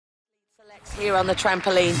Here on the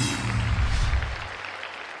trampoline.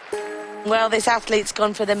 Well, this athlete's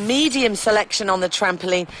gone for the medium selection on the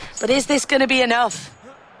trampoline, but is this going to be enough?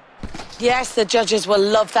 Yes, the judges will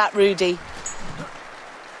love that, Rudy.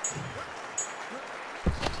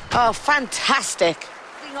 Oh, fantastic.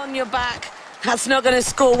 On your back. That's not going to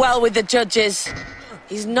score well with the judges.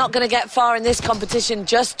 He's not going to get far in this competition,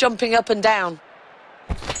 just jumping up and down.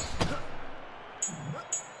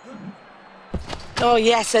 Oh,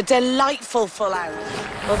 yes, a delightful full out.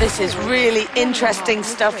 Well, this is really interesting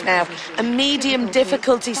stuff now. A medium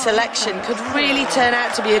difficulty selection could really turn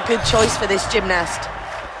out to be a good choice for this gymnast.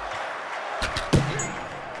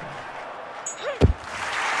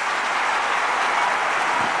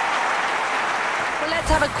 Well, let's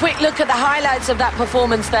have a quick look at the highlights of that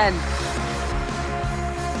performance then.